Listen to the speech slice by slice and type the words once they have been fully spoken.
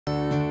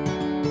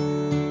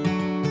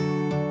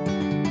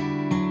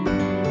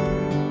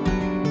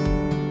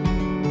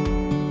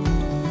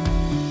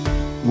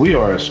We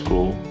are a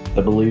school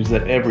that believes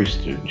that every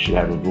student should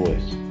have a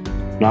voice,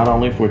 not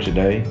only for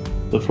today,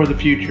 but for the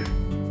future,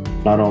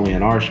 not only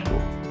in our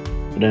school,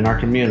 but in our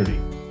community,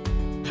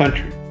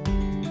 country,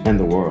 and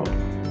the world.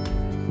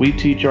 We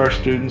teach our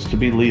students to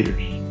be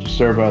leaders, to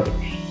serve others,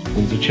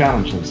 and to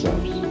challenge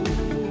themselves.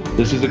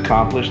 This is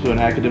accomplished through an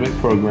academic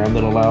program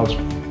that allows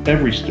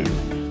every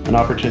student an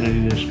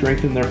opportunity to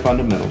strengthen their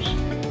fundamentals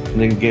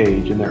and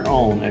engage in their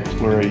own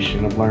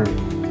exploration of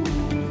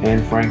learning.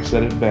 Anne Frank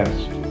said it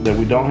best, that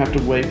we don't have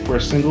to wait for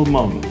a single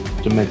moment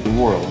to make the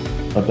world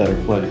a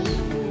better place.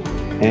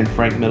 Anne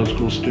Frank Middle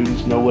School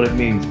students know what it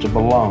means to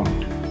belong,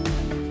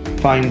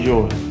 find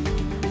joy,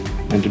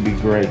 and to be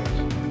great.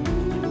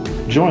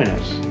 Join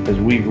us as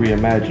we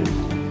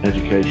reimagine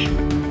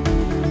education.